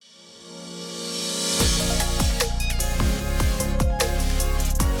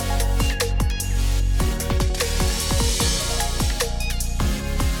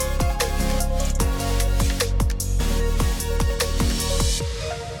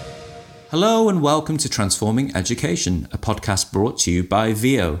Hello and welcome to Transforming Education, a podcast brought to you by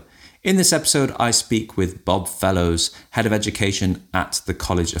VIO. In this episode, I speak with Bob Fellows, Head of Education at the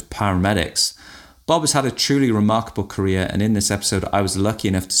College of Paramedics. Bob has had a truly remarkable career, and in this episode, I was lucky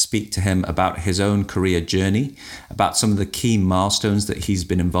enough to speak to him about his own career journey, about some of the key milestones that he's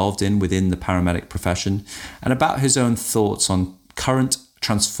been involved in within the paramedic profession, and about his own thoughts on current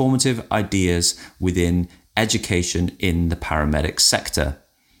transformative ideas within education in the paramedic sector.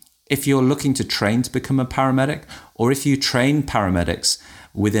 If you're looking to train to become a paramedic, or if you train paramedics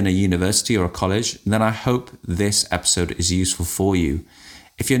within a university or a college, then I hope this episode is useful for you.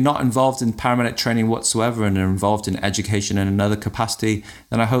 If you're not involved in paramedic training whatsoever and are involved in education in another capacity,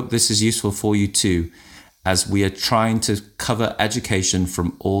 then I hope this is useful for you too, as we are trying to cover education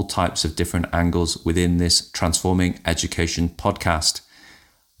from all types of different angles within this Transforming Education podcast.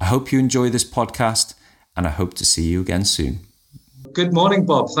 I hope you enjoy this podcast, and I hope to see you again soon. Good morning,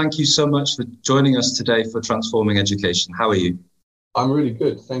 Bob. Thank you so much for joining us today for Transforming Education. How are you? I'm really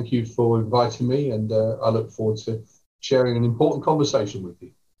good. Thank you for inviting me, and I look forward to sharing an important conversation with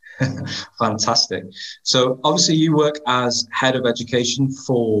you. Fantastic. So obviously you work as Head of Education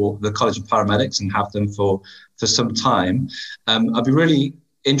for the College of Paramedics and have done for some time. I'd be really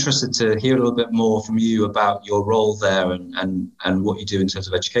interested to hear a little bit more from you about your role there and what you do in terms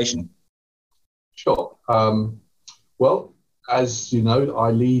of education. Sure. Well, as you know,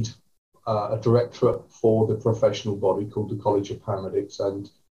 I lead a directorate for the professional body called the College of Paramedics, and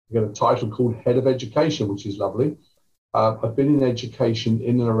I get a title called Head of Education, which is lovely. I've been in education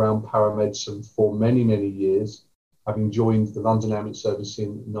in and around paramedicine for many, many years, having joined the London Ambulance Service in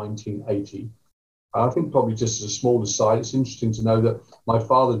 1980. I think probably just as a small aside, it's interesting to know that my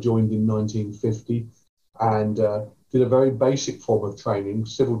father joined in 1950 and did a very basic form of training,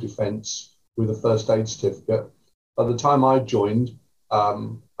 civil defence, with a first aid certificate. By the time I joined,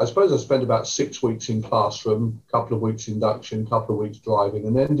 I suppose I spent about 6 weeks in classroom, a couple of weeks induction, a couple of weeks driving,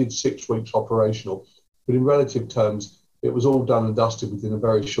 and then did 6 weeks operational. But in relative terms, it was all done and dusted within a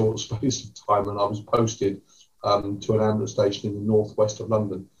very short space of time, and I was posted to an ambulance station in the northwest of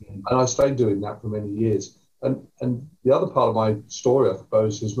London. And I stayed doing that for many years. And the other part of my story, I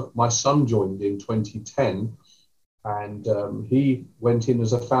suppose, is my son joined in 2010, and he went in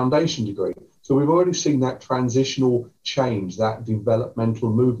as a foundation degree. So we've already seen that transitional change, that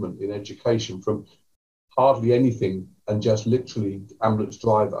developmental movement in education from hardly anything and just literally ambulance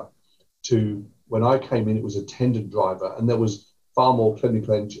driver to when I came in, it was attendant driver, and there was far more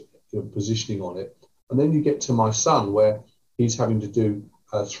clinical positioning on it. And then you get to my son, where he's having to do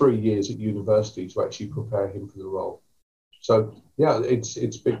 3 years at university to actually prepare him for the role. So yeah,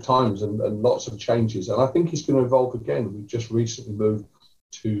 it's big times and lots of changes. And I think it's going to evolve again. We've just recently moved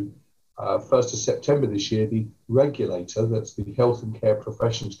to 1st of September this year, the regulator, that's the Health and Care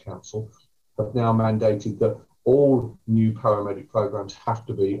Professions Council, have now mandated that all new paramedic programs have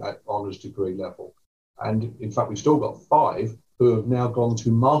to be at honours degree level. And in fact, we've still got 5 who have now gone to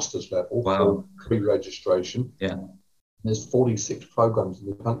master's level for pre-registration. Yeah. There's 46 programs in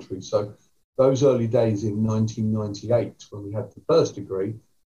the country. So those early days in 1998, when we had the first degree,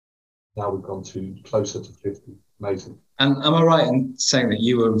 now we've gone to closer to 50. Amazing. And am I right in saying that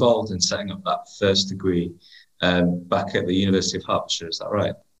you were involved in setting up that first degree back at the University of Hertfordshire? Is that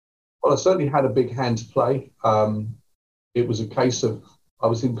right? Well, I certainly had a big hand to play. It was a case of I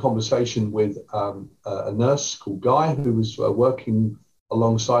was in conversation with a nurse called Guy, who was working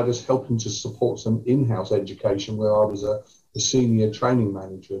alongside us, helping to support some in-house education where I was a senior training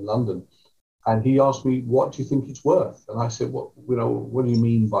manager in London. And he asked me, what do you think it's worth? And I said, what do you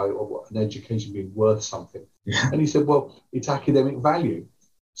mean by an education being worth something? Yeah. And he said, well, it's academic value.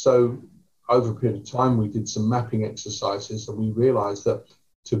 So over a period of time, we did some mapping exercises, and we realized that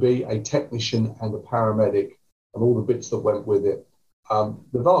to be a technician and a paramedic and all the bits that went with it, the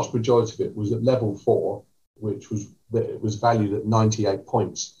vast majority of it was at level 4, which was valued at 98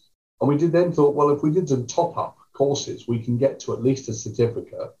 points. And we then thought, well, if we did some top-up courses, we can get to at least a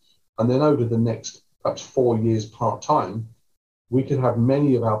certificate. And then over the next perhaps 4 years part-time, we could have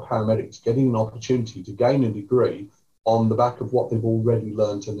many of our paramedics getting an opportunity to gain a degree on the back of what they've already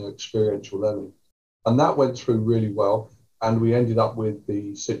learned in their experiential learning. And that went through really well. And we ended up with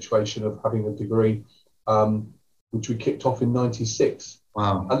the situation of having a degree, which we kicked off in 96.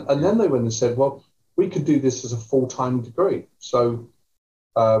 Wow. And then they went and said, well, we could do this as a full-time degree. So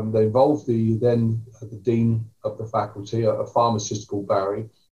they involved the dean of the faculty, a pharmacist called Barry,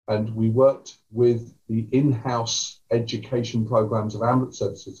 and we worked with the in-house education programs of ambulance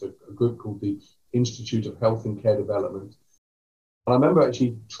services, a group called the Institute of Health and Care Development. And I remember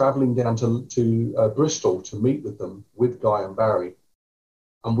actually travelling down to Bristol to meet with them, with Guy and Barry.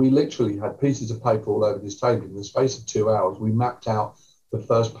 And we literally had pieces of paper all over this table. In the space of 2 hours, we mapped out the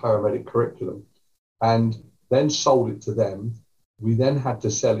first paramedic curriculum and then sold it to them. We then had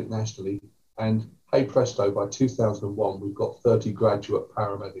to sell it nationally. And hey presto, by 2001, we've got 30 graduate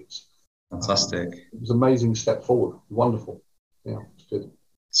paramedics. Fantastic. It was an amazing step forward. Wonderful. Yeah, it's good.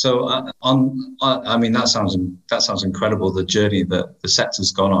 So I mean, that sounds incredible. The journey that the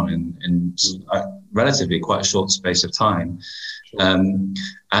sector's gone on in relatively quite a short space of time. Sure.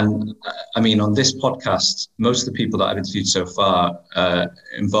 And I mean, on this podcast, most of the people that I've interviewed so far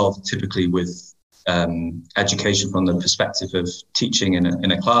involved typically with education from the perspective of teaching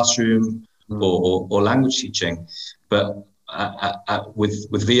in a classroom or language teaching. But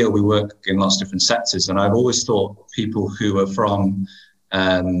with VIO, we work in lots of different sectors, and I've always thought people who are from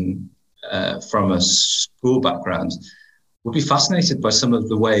a school background would be fascinated by some of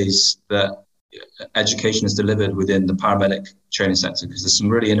the ways that education is delivered within the paramedic training sector, because there's some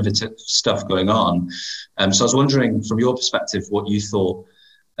really innovative stuff going on. So I was wondering, from your perspective, what you thought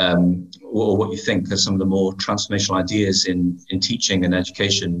or what you think are some of the more transformational ideas in teaching and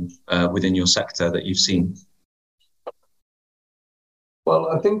education within your sector that you've seen. Well,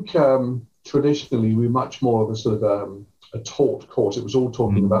 I think traditionally we're much more of a sort of a taught course. It was all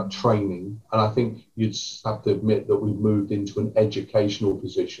talking about training, and I think you'd have to admit that we've moved into an educational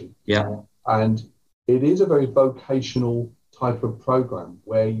position. Yeah. And it is a very vocational type of program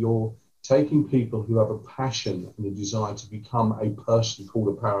where you're taking people who have a passion and a desire to become a person called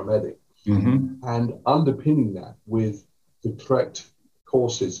a paramedic, and underpinning that with the correct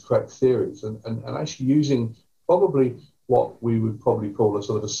courses, correct theories, and actually using probably what we would probably call a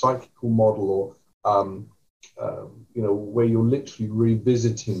sort of a psychical model, or where you're literally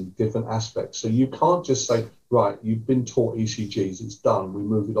revisiting different aspects. So you can't just say, right, you've been taught ECGs, it's done, we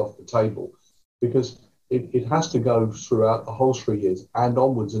move it off the table, because it has to go throughout the whole 3 years and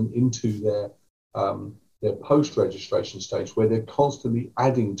onwards and into their post-registration stage, where they're constantly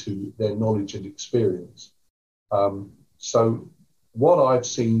adding to their knowledge and experience. So what I've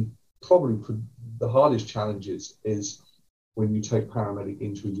seen probably the hardest challenges is when you take paramedic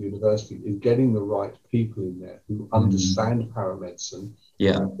into a university is getting the right people in there who understand paramedicine.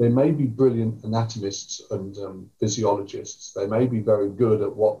 Yeah. They may be brilliant anatomists and physiologists. They may be very good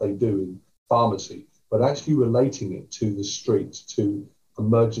at what they do in pharmacy, but actually relating it to the street, to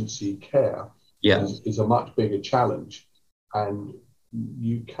emergency care, is a much bigger challenge. And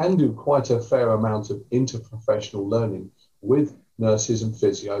you can do quite a fair amount of interprofessional learning with nurses and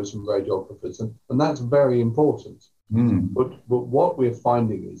physios and radiographers, and that's very important. But what we're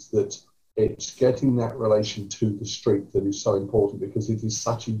finding is that it's getting that relation to the street that is so important, because it is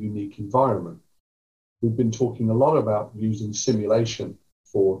such a unique environment. We've been talking a lot about using simulation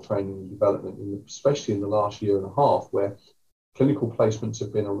for training and development, especially in the last year and a half, where clinical placements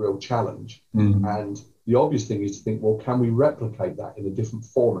have been a real challenge. And the obvious thing is to think, well, can we replicate that in a different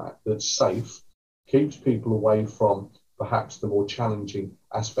format that's safe, keeps people away from perhaps the more challenging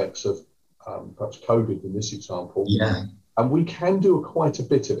aspects of perhaps COVID in this example. Yeah. And we can do quite a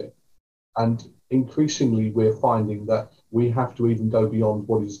bit of it. And increasingly, we're finding that we have to even go beyond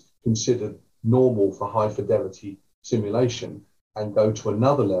what is considered normal for high fidelity simulation and go to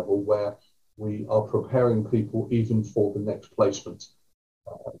another level where we are preparing people even for the next placement.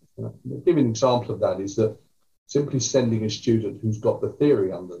 Give an example of that is that simply sending a student who's got the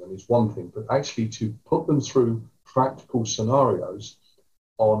theory under them is one thing, but actually to put them through practical scenarios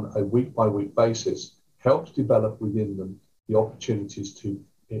on a week-by-week basis helps develop within them the opportunities to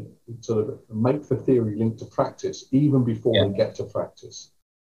sort of make the theory link to practice even before they get to practice.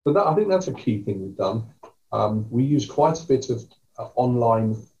 So I think that's a key thing we've done. We use quite a bit of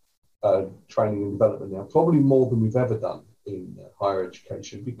online training and development now, probably more than we've ever done in higher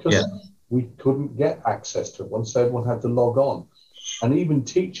education, because we couldn't get access to everyone, so everyone had to log on. And even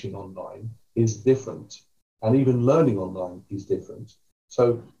teaching online is different, and even learning online is different.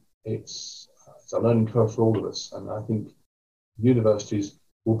 So it's a learning curve for all of us. And I think universities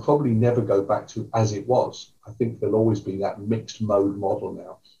will probably never go back to as it was. I think there'll always be that mixed mode model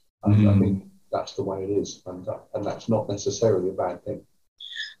now. And I think that's the way it is. And that's not necessarily a bad thing.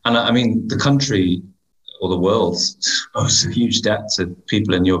 And I mean, the country or the world owes a huge debt to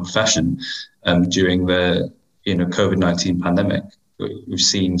people in your profession during the COVID-19 pandemic. We've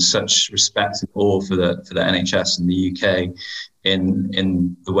seen such respect and awe for the NHS in the UK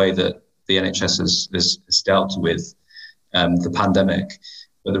in the way that the NHS has dealt with the pandemic.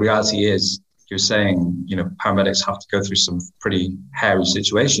 But the reality is, you're saying, paramedics have to go through some pretty hairy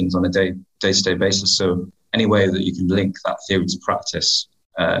situations on a day-to-day basis. So any way that you can link that theory to practice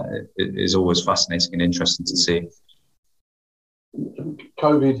is always fascinating and interesting to see.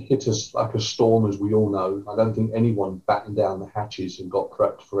 COVID hit us like a storm, as we all know. I don't think anyone battened down the hatches and got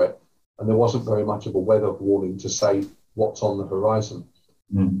prepped for it. And there wasn't very much of a weather warning to say what's on the horizon.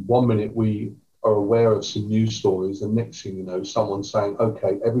 One minute we are aware of some news stories, and next thing you know, someone's saying,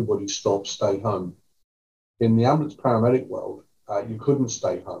 okay, everybody stop, stay home. In the ambulance paramedic world, you couldn't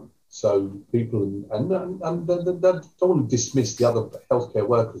stay home. So people, and don't want to dismiss the other healthcare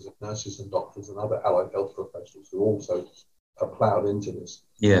workers, nurses and doctors and other allied health professionals who also are ploughed into this.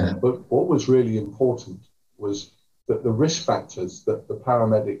 Yeah. But what was really important was that the risk factors that the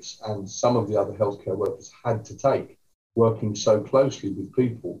paramedics and some of the other healthcare workers had to take, working so closely with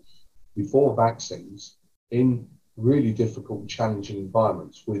people before vaccines in really difficult and challenging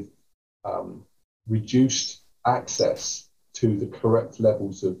environments with reduced access to the correct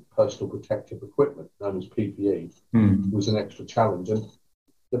levels of personal protective equipment, known as PPE, was an extra challenge. And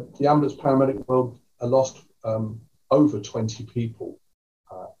the ambulance paramedic world lost over 20 people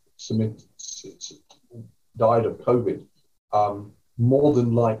died of COVID. More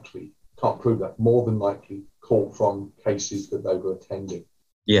than likely, can't prove that, more than likely caught from cases that they were attending.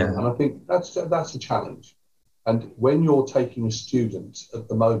 Yeah. And I think that's a challenge. And when you're taking a student at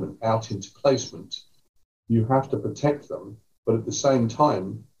the moment out into placement, you have to protect them, but at the same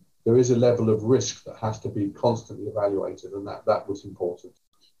time, there is a level of risk that has to be constantly evaluated, and that was important.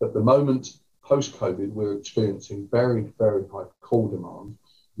 At the moment, post-COVID, we're experiencing very, very high call demand,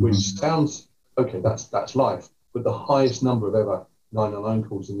 which sounds, okay, that's life, but the highest number of ever 999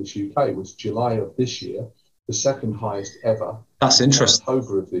 calls in this UK was July of this year, the second highest ever. That's interesting.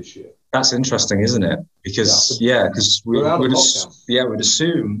 October of this year. That's interesting, isn't it? Because we would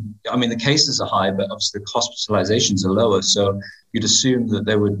assume. I mean, the cases are high, but obviously the hospitalizations are lower. So you'd assume that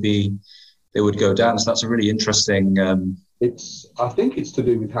they would go down. So that's a really interesting. I think it's to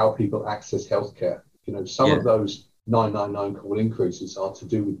do with how people access healthcare. You know, some of those 999 call increases are to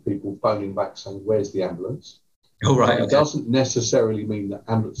do with people phoning back saying, "Where's the ambulance?" Oh, right. It doesn't necessarily mean that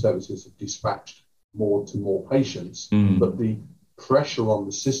ambulance services have dispatched more patients, but the pressure on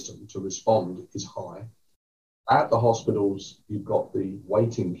the system to respond is high. At the hospitals, you've got the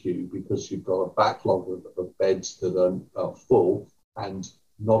waiting queue because you've got a backlog of beds that are full and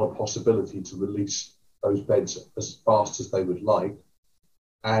not a possibility to release those beds as fast as they would like.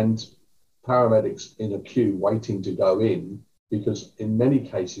 And paramedics in a queue waiting to go in, because in many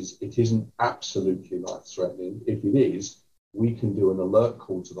cases, it isn't absolutely life-threatening. If it is, we can do an alert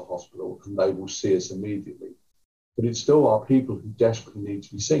call to the hospital and they will see us immediately. But it still are people who desperately need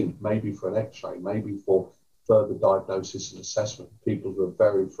to be seen, maybe for an x-ray, maybe for further diagnosis and assessment, people who are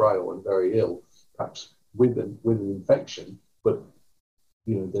very frail and very ill, perhaps with an infection, but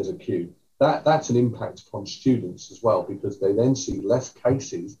there's a queue. That's an impact upon students as well, because they then see less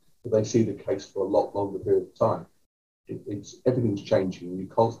cases, but they see the case for a lot longer period of time. Everything's changing, and you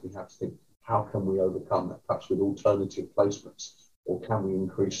constantly have to think, how can we overcome that, perhaps with alternative placements, or can we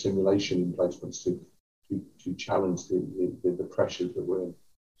increase simulation in placements to challenge the pressures that we're in.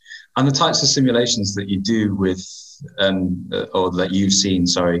 And the types of simulations that you do with, or that you've seen,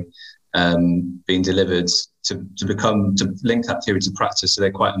 being delivered to link that theory to practice, so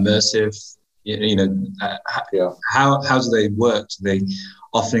they're quite immersive. How do they work? Do they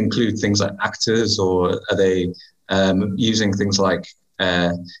often include things like actors, or are they using things like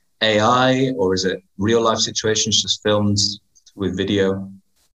AI, or is it real life situations just filmed with video?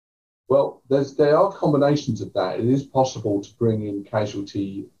 Well, there are combinations of that. It is possible to bring in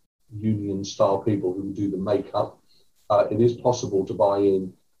casualty union style people who do the makeup. It is possible to buy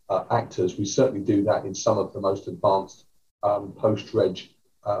in actors. We certainly do that in some of the most advanced post-reg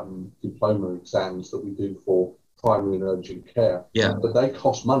diploma exams that we do for primary and urgent care. Yeah. But they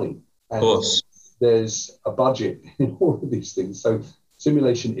cost money. And of course. There's a budget in all of these things. So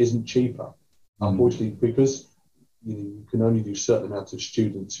simulation isn't cheaper, unfortunately, because you can only do certain amounts of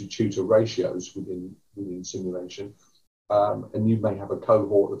student to tutor ratios within simulation. And you may have a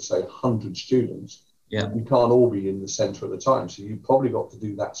cohort of, say, 100 students. Yeah. You can't all be in the center at the time. So you've probably got to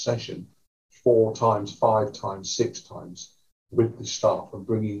do that session 4 times, 5 times, 6 times with the staff and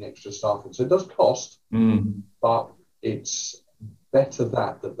bringing extra staff in. So it does cost, but it's better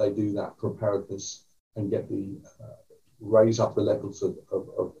that they do that preparedness and get raise up the levels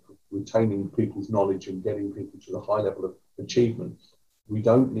of retaining people's knowledge and getting people to the high level of achievement. We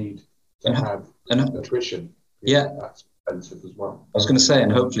don't need to have attrition. Yeah. That's expensive as well. I was going to say,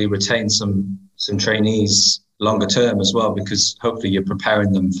 and hopefully retain some trainees longer term as well, because hopefully you're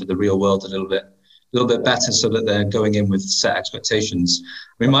preparing them for the real world a little bit better, so that they're going in with set expectations.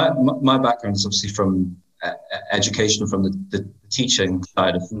 I mean, my background is obviously from education, from the teaching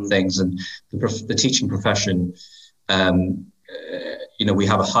side of things, and the teaching profession we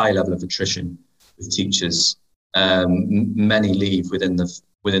have a high level of attrition with teachers. Many leave within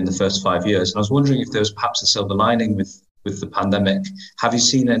the first 5 years. And I was wondering if there was perhaps a silver lining with the pandemic. Have you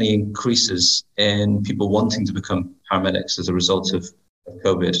seen any increases in people wanting to become paramedics as a result of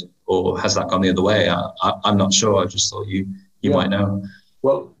COVID, or has that gone the other way? I'm not sure. I just thought you might know.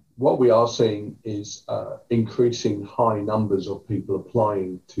 Well, what we are seeing is increasing high numbers of people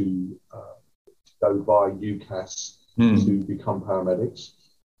applying to go via UCAS to become paramedics.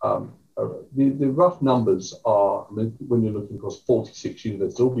 The rough numbers are, when you're looking across 46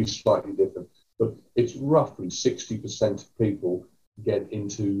 universities, it'll be slightly different, but it's roughly 60% of people get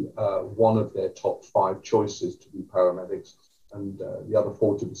into one of their top 5 choices to be paramedics, and the other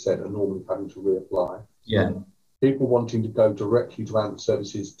 40% are normally having to reapply. Yeah. People wanting to go directly to ambulance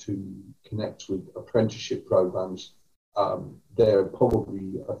services to connect with apprenticeship programs, they're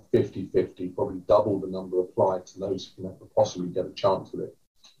probably a 50-50, probably double the number applied to those who can possibly get a chance of it.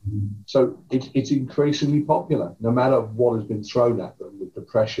 So it's increasingly popular, no matter what has been thrown at them with the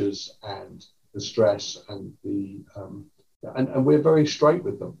pressures and the stress and and we're very straight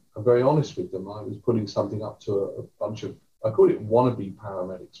with them. I'm very honest with them. I was putting something up to a bunch of, I call it wannabe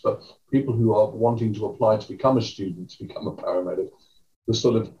paramedics, but people who are wanting to apply to become a student, to become a paramedic, the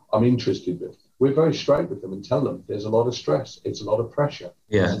sort of I'm interested with. We're very straight with them and tell them there's a lot of stress, it's a lot of pressure,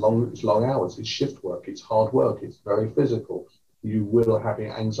 it's long hours, it's shift work, it's hard work, it's very physical. You will have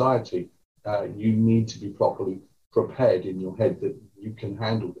anxiety. You need to be properly prepared in your head that you can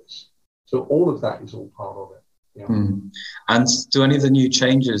handle this. So all of that is all part of it. Yeah. And do any of the new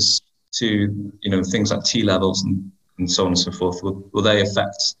changes to things like T levels and so on and so forth, will they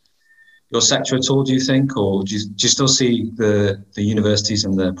affect your sector at all, do you think, or do you still see the universities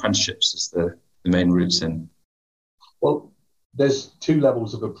and the apprenticeships as the main routes in? Well, there's 2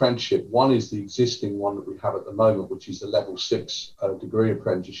 levels of apprenticeship. One is the existing one that we have at the moment, which is the level 6 degree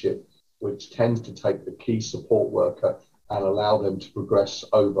apprenticeship, which tends to take the key support worker and allow them to progress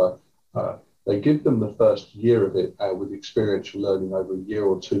over. They give them the first year of it with experiential learning over a year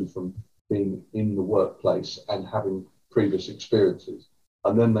or 2 from being in the workplace and having previous experiences.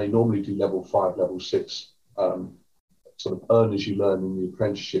 And then they normally do level 5, level 6, sort of earn as you learn in the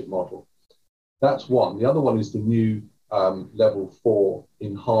apprenticeship model. That's one. The other one is the new level 4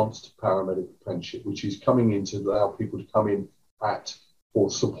 enhanced paramedic apprenticeship, which is coming in to allow people to come in for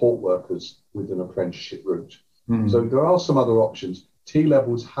support workers with an apprenticeship route. So there are some other options. T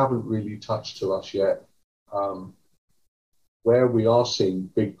levels haven't really touched to us yet. Where we are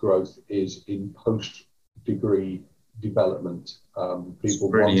seeing big growth is in post-degree development. People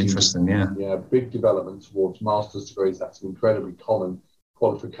really interesting, big development towards master's degrees. That's an incredibly common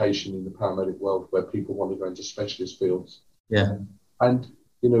qualification in the paramedic world, where people want to go into specialist fields. Yeah. And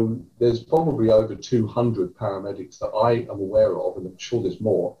there's probably over 200 paramedics that I am aware of, and I'm sure there's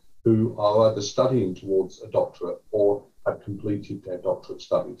more, who are either studying towards a doctorate or have completed their doctorate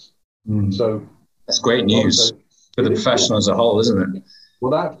studies. So that's great news for the professional as a whole, isn't it?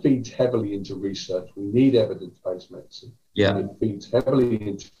 Well, that feeds heavily into research. We need evidence-based medicine. Yeah. It feeds heavily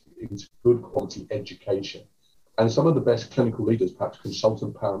into good quality education. And some of the best clinical leaders, perhaps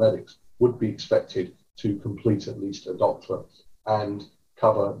consultant paramedics, would be expected to complete at least a doctorate and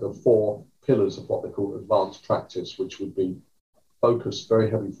cover the 4 pillars of what they call advanced practice, which would be very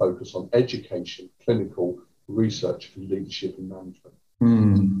heavily focused on education, clinical, research, and leadership and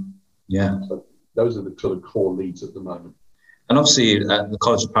management. Yeah. So those are the sort of core leads at the moment. And obviously at the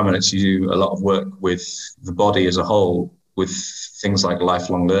College of Paramedics, you do a lot of work with the body as a whole, with things like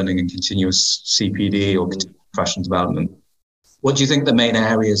lifelong learning and continuous CPD or professional development. What do you think the main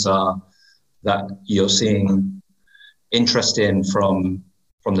areas are that you're seeing interest in from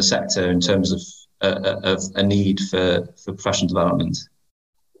the sector in terms of a need for professional development?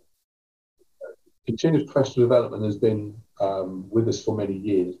 Continuous professional development has been with us for many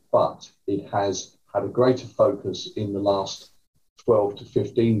years, but it has had a greater focus in the last 12 to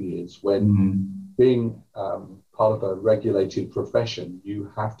 15 years when being part of a regulated profession,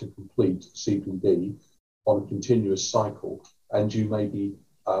 you have to complete CPD on a continuous cycle, and you may be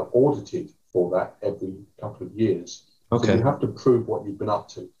audited for that every couple of years. Okay. So you have to prove what you've been up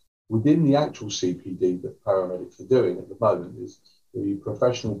to. Within the actual CPD that paramedics are doing at the moment is the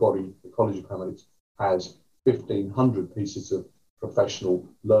professional body, the College of Paramedics, has 1,500 pieces of professional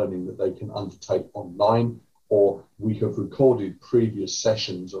learning that they can undertake online, or we have recorded previous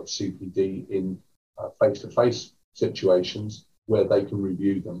sessions of CPD in face-to-face situations where they can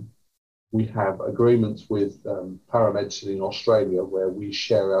review them. We have agreements with paramedicine in Australia where we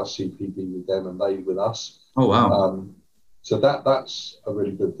share our CPD with them and they with us. Oh, wow. So that's a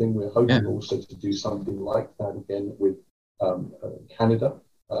really good thing. We're hoping also to do something like that again with Canada.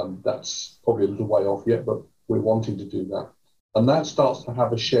 That's probably a little way off yet, but we're wanting to do that. And that starts to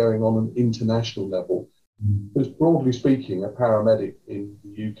have a sharing on an international level. Because broadly speaking, a paramedic in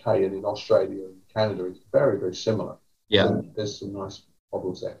the UK and in Australia and Canada is very, very similar. Yeah. So there's some nice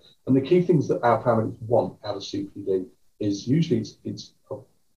models there. And the key things that our paramedics want out of CPD is usually it's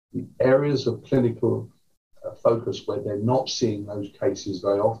the areas of clinical focus where they're not seeing those cases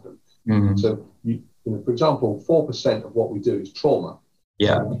very often. Mm-hmm. So, for example, 4% of what we do is trauma.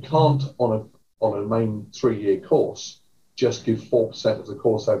 Yeah. So you can't, on a main 3-year course, just give 4% of the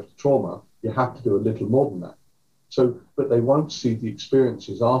course over to trauma. You have to do a little more than that. So, but they won't see the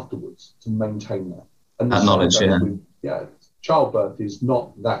experiences afterwards to maintain that. And that knowledge, childbirth is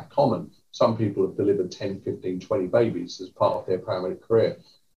not that common. Some people have delivered 10, 15, 20 babies as part of their paramedic career.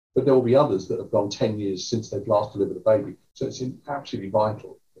 But there will be others that have gone 10 years since they've last delivered a baby. So it's absolutely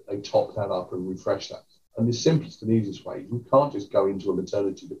vital that they top that up and refresh that. And the simplest and easiest way, you can't just go into a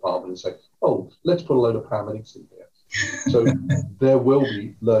maternity department and say, oh, let's put a load of paramedics in here. So there will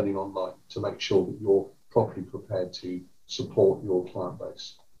be learning online to make sure that you're properly prepared to support your client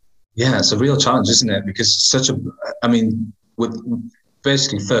base. Yeah, it's a real challenge, isn't it? Because with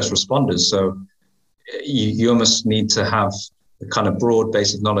basically first responders, so you almost need to have the kind of broad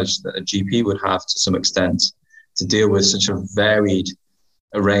base of knowledge that a GP would have to some extent to deal with such a varied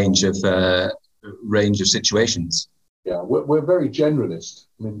range of situations. Yeah, we're very generalist.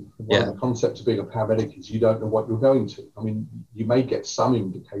 I mean, one of the concepts of being a paramedic is you don't know what you're going to. I mean, you may get some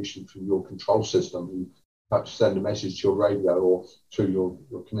indication from your control system, you perhaps send a message to your radio or through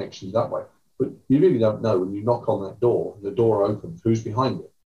your connections that way. But you really don't know when you knock on that door and the door opens, who's behind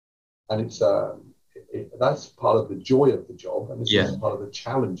it. And it's that's part of the joy of the job, and it's part of the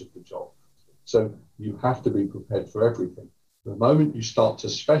challenge of the job. So you have to be prepared for everything. The moment you start to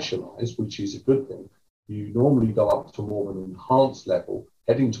specialize, which is a good thing, you normally go up to more of an enhanced level,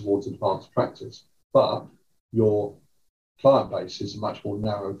 heading towards advanced practice, but your client base is a much more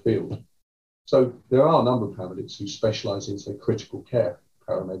narrow field. So there are a number of paramedics who specialize in, say, critical care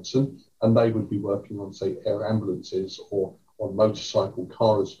paramedicine, and they would be working on, say, air ambulances or on motorcycle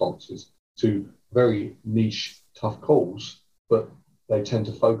car responses to very niche, tough calls, but they tend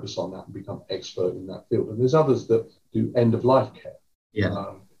to focus on that and become expert in that field. And there's others that do end-of-life care,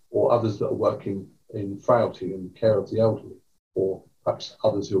 or others that are working in frailty and care of the elderly, or perhaps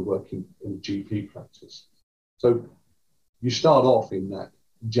others who are working in GP practice. So you start off in that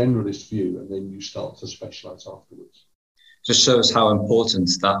generalist view, and then you start to specialize afterwards. Just shows how important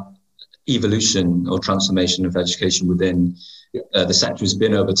that evolution or transformation of education within the sector has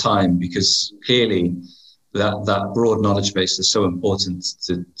been over time, because clearly that broad knowledge base is so important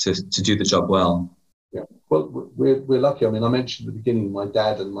to do the job well. Yeah, well, we're lucky. I mean, I mentioned at the beginning, my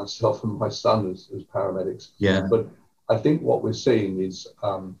dad and myself and my son as paramedics. Yeah. But I think what we're seeing is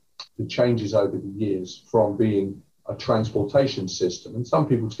the changes over the years from being a transportation system, and some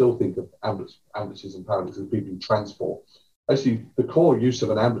people still think of ambulances and paramedics as being transport. Actually, the core use of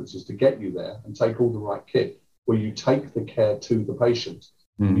an ambulance is to get you there and take all the right kit, where you take the care to the patient.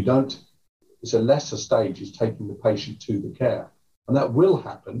 You don't. It's a lesser stage, is taking the patient to the care, and that will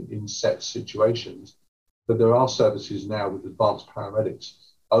happen in set situations. But there are services now with advanced paramedics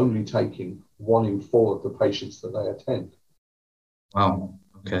only taking 1 in 4 of the patients that they attend. Wow.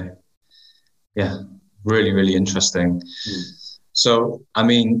 Okay. Yeah. Really, really interesting. So, I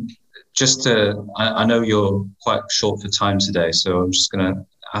mean, I know you're quite short for time today, so I'm just going to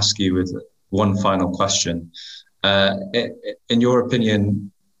ask you with one final question. In your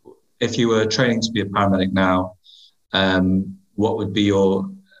opinion, if you were training to be a paramedic now, what would be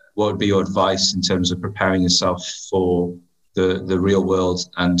your advice in terms of preparing yourself for the real world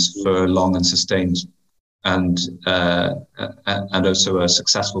and for a long and sustained and also a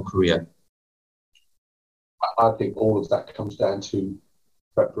successful career? I think all of that comes down to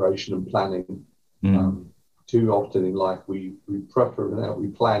preparation and planning. Too often in life, we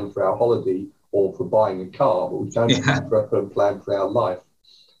plan for our holiday or for buying a car, but we don't prepare and plan for our life.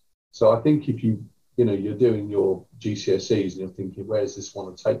 So I think if you're doing your GCSEs and you're thinking, where does this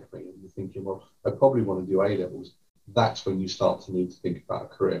want to take me? And you're thinking, well, I probably want to do A-levels. That's when you start to need to think about a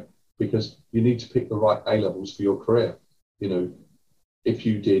career, because you need to pick the right A-levels for your career. If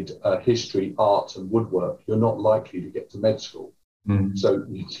you did history, art and woodwork, you're not likely to get to med school. So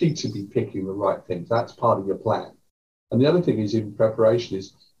you need to be picking the right things. That's part of your plan. And the other thing is in preparation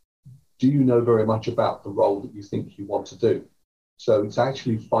is, do you know very much about the role that you think you want to do? So it's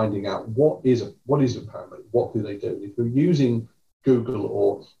actually finding out what is a paramedic, what do they do? If you're using Google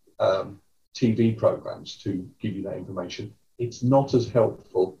or TV programs to give you that information, it's not as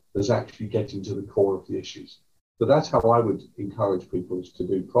helpful as actually getting to the core of the issues. So that's how I would encourage people, is to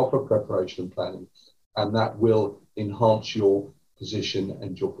do proper preparation and planning, and that will enhance your position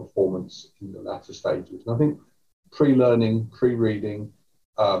and your performance in the latter stages. And I think pre-learning, pre-reading,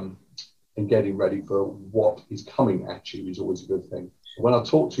 and getting ready for what is coming at you is always a good thing. When I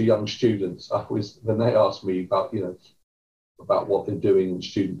talk to young students, when they ask me about, about what they're doing in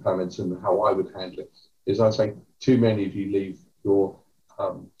student paramedics and how I would handle it, is I say too many of you leave your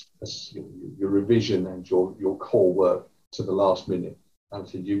revision and your core work to the last minute. And I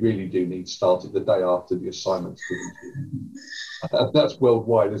said, you really do need to start it the day after the assignment's given to you. That's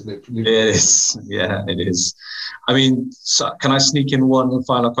worldwide, isn't it? It is. Yeah, it is. I mean, so can I sneak in one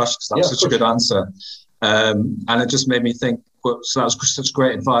final question? Because that was such a good answer. And it just made me think, so that was such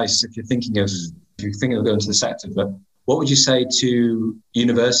great advice if you're thinking of going to the sector. But what would you say to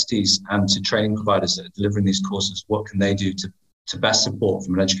universities and to training providers that are delivering these courses? What can they do to best support,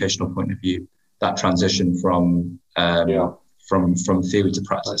 from an educational point of view, that transition from theory to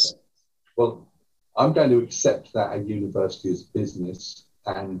practice? Okay. Well, I'm going to accept that a university is business,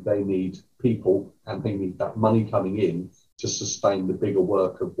 and they need people and they need that money coming in to sustain the bigger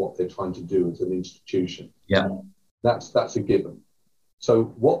work of what they're trying to do as an institution. Yeah. That's a given. So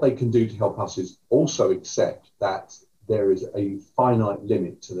what they can do to help us is also accept that there is a finite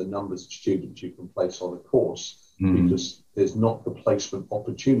limit to the numbers of students you can place on a course, because there's not the placement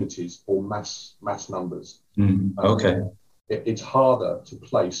opportunities for mass numbers. Okay. It's harder to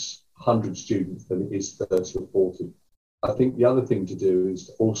place 100 students than it is 30 or 40. I think the other thing to do is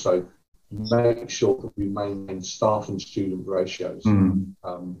to also make sure that we maintain staff and student ratios.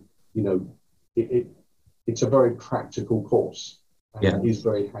 It's a very practical course, and it is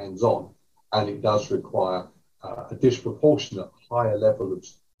very hands-on, and it does require a disproportionate higher level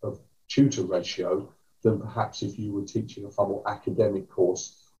of tutor ratio than perhaps if you were teaching a far more academic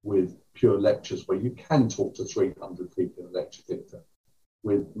course with pure lectures where you can talk to 300 people in a lecture theatre.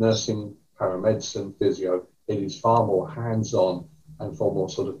 With nursing, paramedicine, physio, it is far more hands-on and far more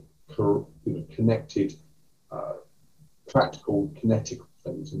sort of connected, practical, kinetic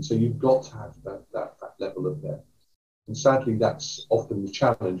things. And so you've got to have that level of there. And sadly, that's often the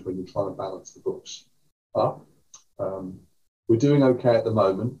challenge when you're trying to balance the books. But we're doing okay at the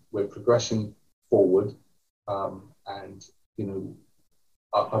moment. We're progressing forward. And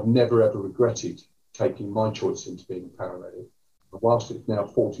I've never ever regretted taking my choice into being a paramedic. And whilst it's now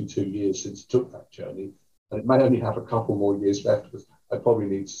 42 years since I took that journey, and it may only have a couple more years left, because I probably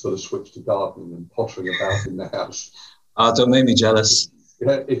need to sort of switch to gardening and pottering about in the house. Don't make me jealous.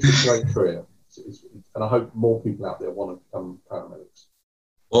 It's a great career. And I hope more people out there want to become paramedics.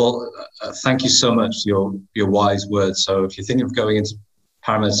 Well, thank you so much for your wise words. So if you're thinking of going into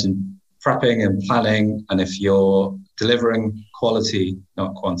paramedicine, prepping and planning, and if you're delivering quality,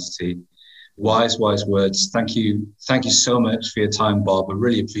 not quantity, wise words. Thank you so much for your time, Bob. I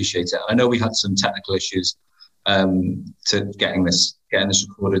really appreciate it. I know we had some technical issues to getting this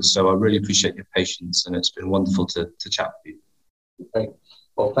recorded, so I really appreciate your patience, and it's been wonderful to chat with you. Okay.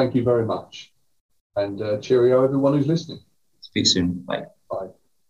 Well, thank you very much, and cheerio everyone who's listening. Speak soon. Bye. Bye.